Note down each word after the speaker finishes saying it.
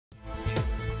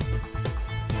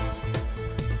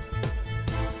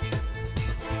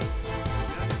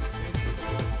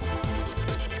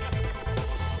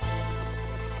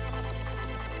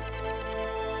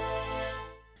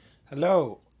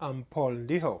Hello, I'm Paul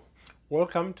Ndiho.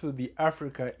 Welcome to the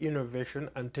Africa Innovation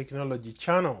and Technology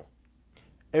channel.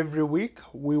 Every week,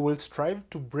 we will strive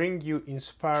to bring you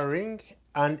inspiring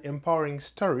and empowering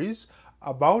stories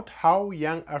about how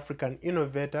young African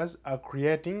innovators are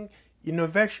creating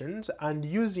innovations and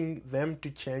using them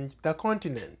to change the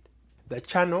continent. The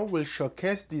channel will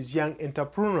showcase these young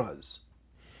entrepreneurs.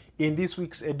 In this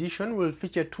week's edition, we'll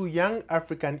feature two young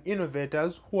African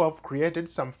innovators who have created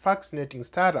some fascinating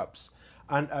startups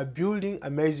and are building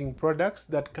amazing products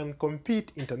that can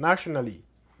compete internationally.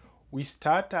 We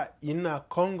start in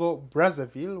Congo,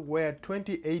 Brazzaville, where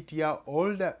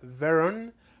 28-year-old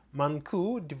Veron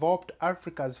Manku developed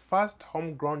Africa's first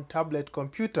homegrown tablet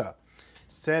computer,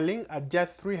 selling at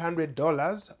just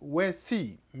 $300, where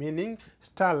C, meaning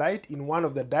starlight in one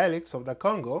of the dialects of the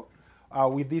Congo.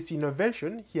 With this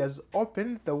innovation, he has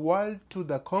opened the world to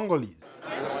the Congolese.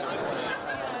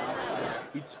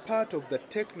 It's part of the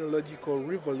technological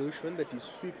revolution that is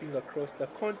sweeping across the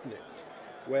continent,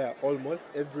 where almost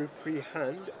every free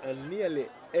hand and nearly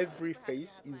every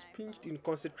face is pinched in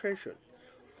concentration,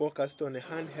 focused on a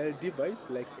handheld device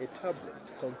like a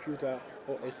tablet, computer,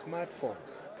 or a smartphone.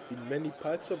 In many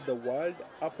parts of the world,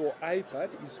 Apple iPad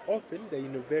is often the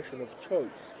innovation of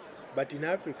choice, but in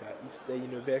Africa, it's the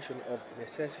innovation of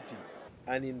necessity.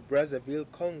 And in Brazzaville,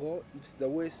 Congo, it's the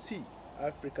way C,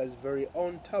 Africa's very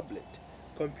own tablet,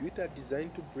 computer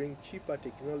designed to bring cheaper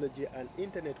technology and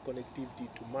internet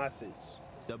connectivity to masses.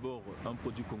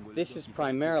 This is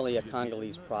primarily a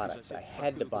Congolese product. I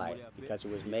had to buy it because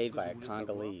it was made by a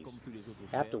Congolese.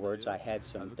 Afterwards, I had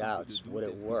some doubts. Would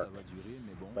it work?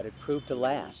 But it proved to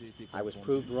last. I was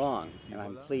proved wrong, and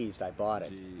I'm pleased I bought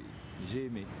it.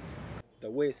 The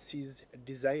way C's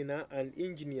designer and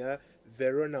engineer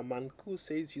Verona Manku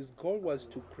says his goal was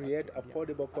to create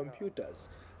affordable computers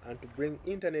and to bring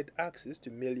internet access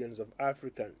to millions of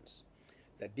Africans.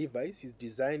 The device is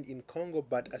designed in Congo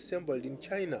but assembled in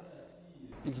China.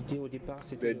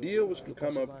 The idea was to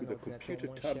come up with a computer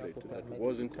tablet that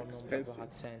wasn't expensive,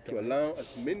 to allow as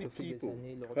many people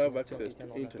to have access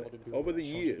to internet. Over the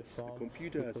years, the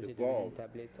computer has evolved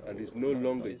and is no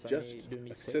longer just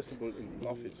accessible in the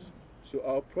office. So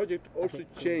our project also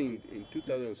changed in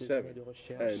 2007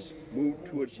 and moved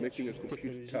towards making a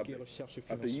computer tablet.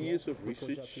 After years of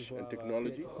research and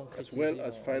technology, as well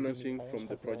as financing from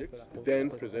the project, we then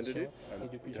presented it,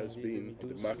 and it has been on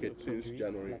the market since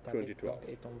January 2012.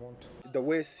 The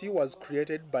Way C was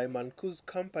created by Manku's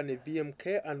company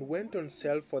VMK and went on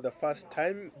sale for the first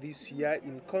time this year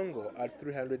in Congo at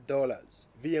 $300.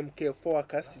 VMK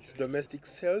forecasts its domestic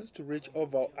sales to reach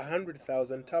over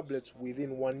 100,000 tablets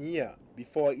within 1 year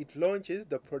before it launches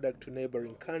the product to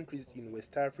neighboring countries in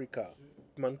West Africa.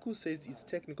 Manku says its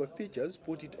technical features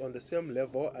put it on the same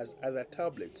level as other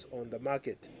tablets on the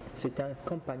market.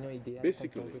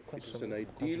 Basically, it is an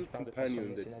ideal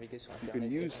companion that you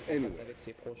can use anywhere.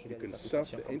 You can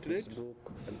surf the internet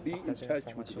and be in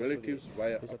touch with relatives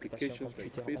via applications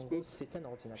like Facebook,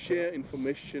 share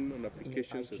information on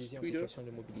applications as Twitter.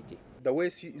 The Way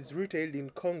C is retailed in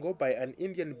Congo by an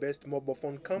Indian-based mobile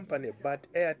phone company, Bat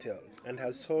Airtel, and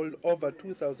has sold over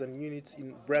 2,000 units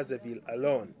in Brazzaville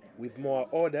alone, with more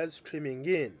orders streaming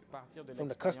in. From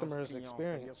the customer's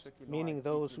experience, meaning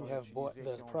those who have bought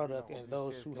the product and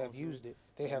those who have used it,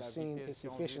 they have seen its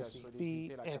efficiency,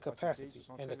 speed, and capacity.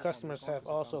 And the customers have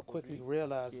also quickly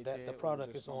realized that the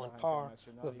product is on par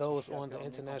with those on the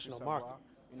international market.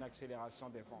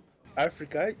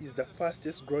 Africa is the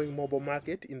fastest growing mobile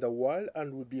market in the world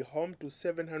and will be home to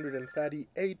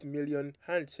 738 million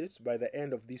handsets by the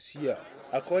end of this year,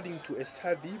 according to a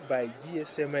survey by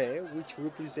GSMA, which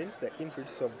represents the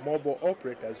interests of mobile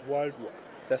operators worldwide.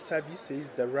 The survey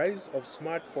says the rise of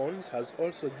smartphones has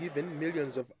also given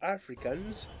millions of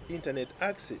Africans internet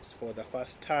access for the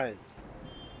first time.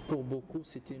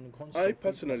 I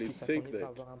personally think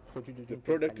that the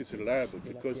product is reliable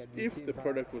because if the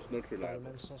product was not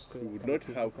reliable, we would not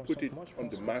have put it on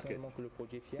the market.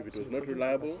 If it was not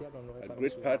reliable, a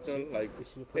great partner like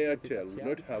Airtel would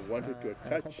not have wanted to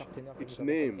attach its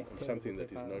name on something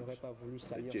that is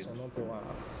not legit.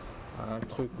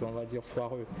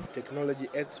 Technology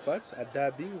experts are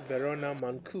dubbing Verona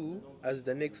Manku as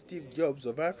the next Steve Jobs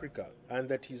of Africa, and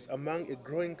that he's among a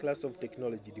growing class of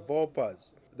technology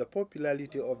developers. The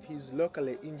popularity of his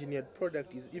locally engineered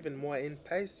product is even more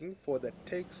enticing for the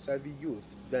tech-savvy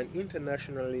youth than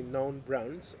internationally known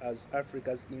brands, as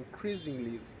Africa's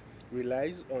increasingly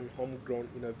relies on homegrown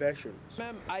innovations.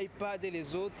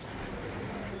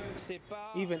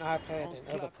 Even iPad and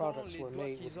other products were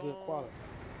made with good quality.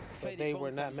 but they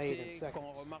were not made in seconds.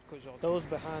 Those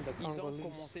behind the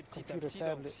Congolese computer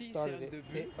tablet started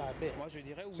it bit by bit.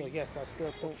 So yes, I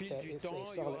still think that it's a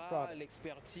solid product.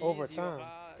 Over time,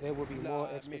 there will be more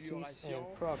expertise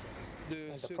and progress,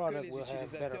 and the product will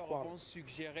have better quality.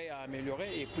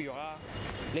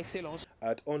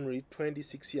 At only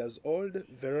 26 years old,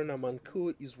 Verona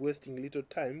Manku is wasting little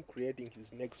time creating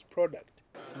his next product.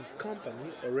 His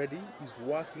company already is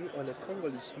working on a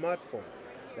Congolese smartphone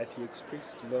that he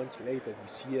expects to launch later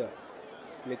this year.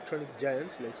 Electronic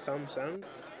giants like Samsung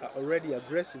are already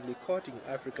aggressively courting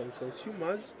African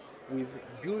consumers with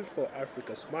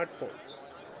built-for-Africa smartphones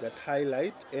that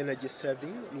highlight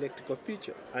energy-saving electrical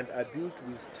features and are built to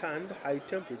withstand high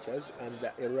temperatures and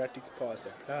the erratic power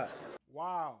supply.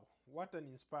 Wow, what an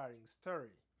inspiring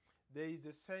story. There is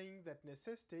a saying that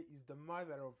necessity is the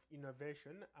mother of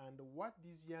innovation, and what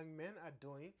these young men are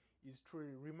doing is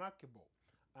truly remarkable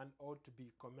and ought to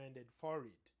be commended for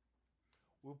it.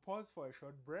 We'll pause for a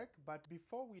short break, but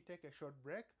before we take a short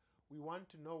break, we want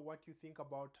to know what you think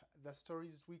about the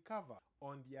stories we cover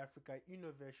on the Africa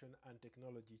Innovation and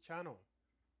Technology channel.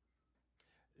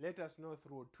 Let us know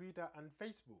through Twitter and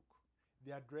Facebook.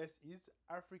 The address is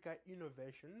Africa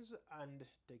Innovations and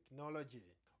Technology.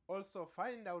 Also,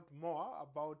 find out more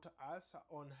about us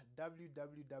on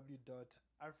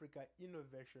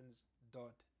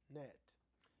www.africainnovations.net.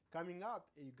 Coming up,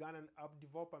 a Ugandan app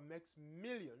developer makes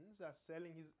millions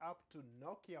selling his app to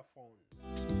Nokia phones.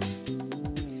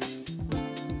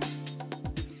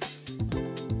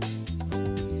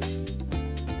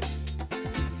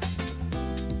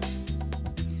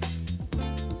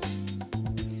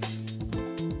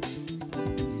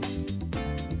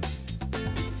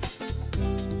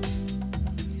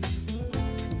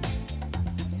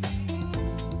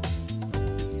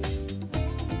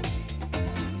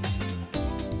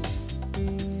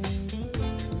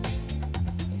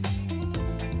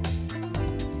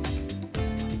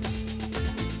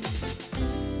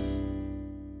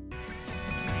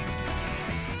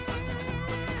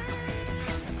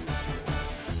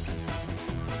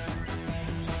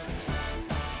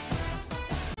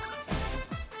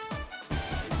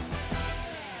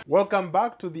 Welcome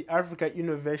back to the Africa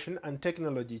Innovation and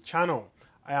Technology channel.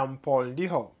 I am Paul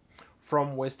Ndiho.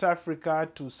 From West Africa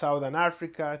to Southern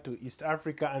Africa to East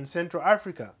Africa and Central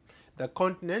Africa, the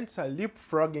continents are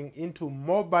leapfrogging into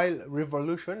mobile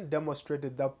revolution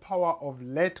demonstrated the power of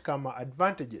latecomer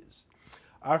advantages.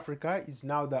 Africa is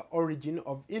now the origin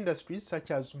of industries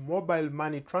such as mobile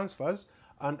money transfers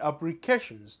and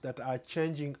applications that are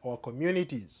changing our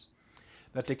communities.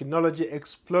 The technology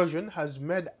explosion has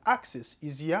made access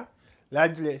easier,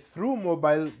 largely through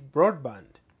mobile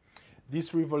broadband.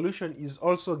 This revolution is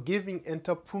also giving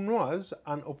entrepreneurs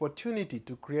an opportunity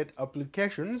to create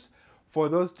applications for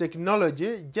those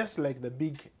technology just like the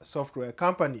big software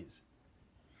companies.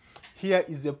 Here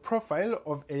is a profile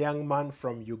of a young man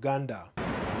from Uganda.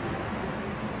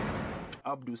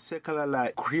 Abdul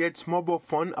Sekalala creates mobile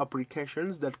phone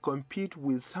applications that compete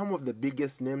with some of the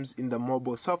biggest names in the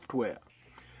mobile software.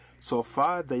 So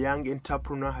far, the young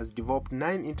entrepreneur has developed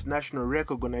 9 internationally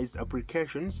recognized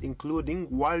applications, including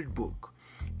WorldBook,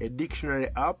 a dictionary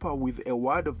app with a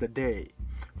word of the day,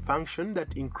 function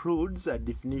that includes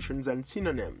definitions and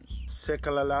synonyms.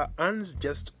 Sekalala earns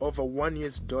just over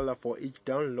 $1 for each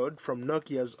download from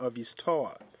Nokia's Office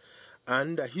Store,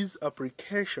 and his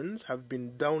applications have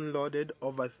been downloaded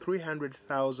over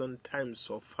 300,000 times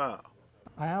so far.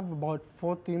 I have about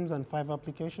 4 themes and 5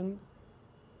 applications.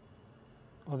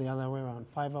 Or the other way around,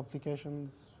 5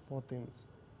 applications, 4 themes.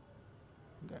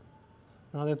 Okay.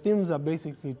 Now the themes are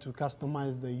basically to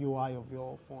customize the UI of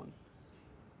your phone.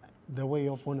 The way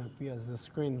your phone appears, the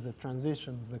screens, the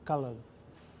transitions, the colors.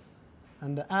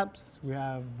 And the apps, we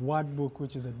have WordBook,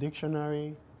 which is a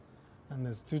dictionary, and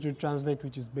there's Tutu Translate,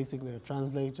 which is basically a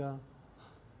translator.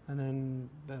 And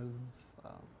then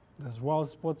there's World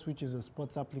Sports, which is a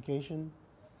sports application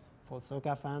for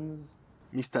soccer fans.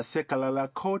 Mr. Sekalala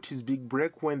caught his big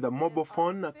break when the mobile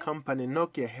phone company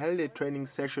Nokia held a training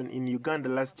session in Uganda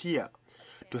last year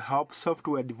to help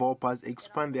software developers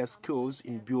expand their skills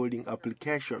in building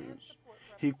applications.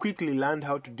 He quickly learned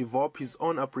how to develop his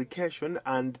own application,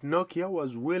 and Nokia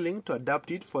was willing to adapt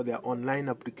it for their online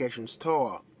application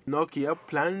store. Nokia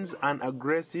plans an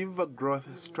aggressive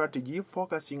growth strategy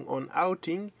focusing on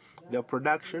outing their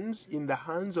productions in the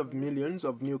hands of millions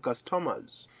of new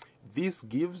customers. This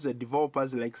gives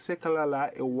developers like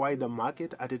Sekalala a wider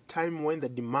market at a time when the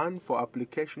demand for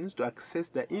applications to access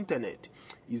the internet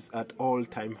is at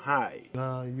all-time high.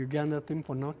 The Uganda theme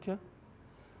for Nokia,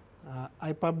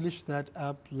 I published that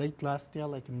app late last year,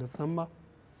 like in December,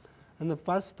 And the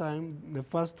first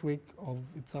week of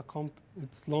its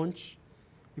launch,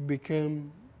 it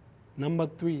became number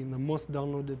 3 in the most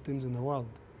downloaded themes in the world.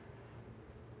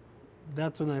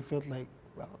 That's when I felt like,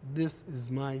 well, this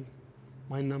is my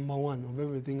number one of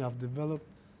everything I've developed.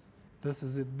 This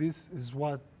is it. This is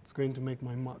what's going to make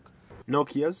my mark.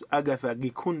 Nokia's Agatha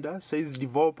Gikunda says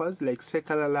developers like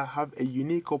Sekalala have a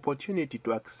unique opportunity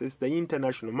to access the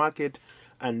international market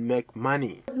and make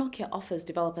money. What Nokia offers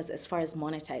developers as far as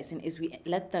monetizing is we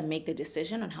let them make the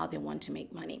decision on how they want to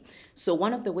make money. So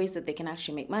one of the ways that they can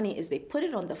actually make money is they put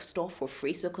it on the store for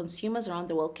free, so consumers around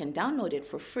the world can download it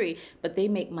for free, but they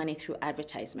make money through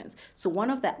advertisements. So one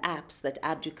of the apps that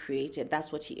Abdu created,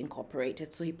 that's what he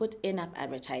incorporated. So he put in-app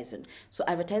advertising. So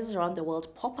advertisers around the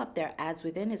world pop up their ads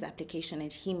within his application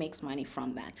and he makes money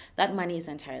from that. That money is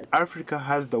entirely. Africa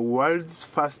has the world's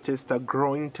fastest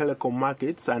growing telecom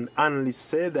markets, and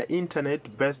analysts say the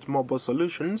internet-based mobile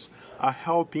solutions are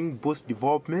helping boost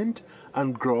development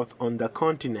and growth on the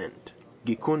continent.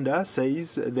 Gikunda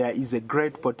says there is a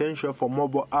great potential for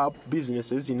mobile app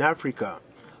businesses in Africa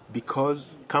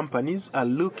because companies are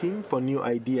looking for new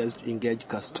ideas to engage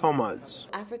customers.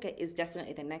 Africa is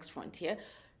definitely the next frontier.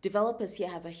 Developers here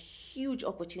have a huge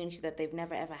opportunity that they've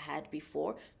never ever had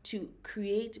before to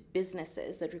create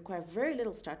businesses that require very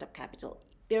little startup capital.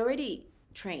 They're already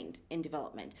trained in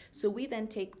development. So we then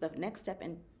take the next step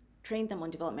and train them on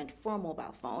development for a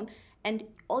mobile phone. And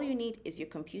all you need is your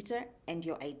computer and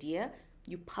your idea.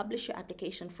 You publish your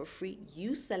application for free.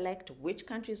 You select which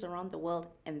countries around the world,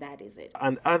 and that is it.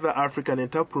 And other African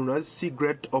entrepreneurs see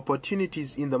great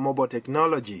opportunities in the mobile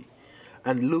technology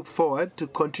and look forward to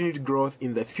continued growth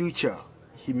in the future.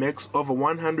 He makes over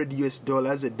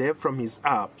 $100 a day from his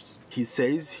apps. He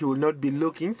says he will not be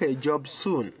looking for a job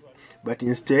soon, but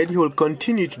instead he will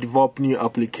continue to develop new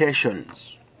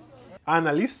applications.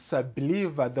 Analysts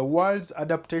believe that the world's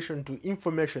adaptation to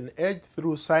information age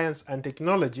through science and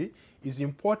technology is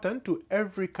important to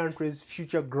every country's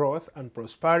future growth and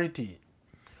prosperity.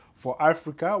 For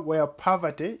Africa, where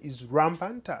poverty is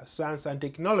rampant, science and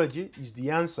technology is the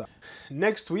answer.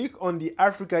 Next week on the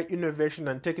Africa Innovation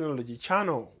and Technology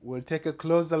channel, we'll take a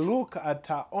closer look at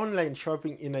online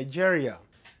shopping in Nigeria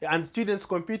and students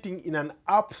competing in an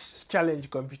apps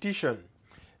challenge competition.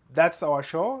 That's our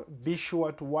show. Be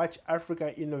sure to watch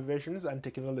Africa Innovations and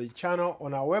Technology channel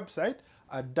on our website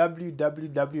at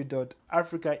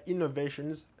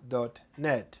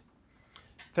www.africainnovations.net.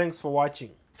 Thanks for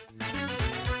watching.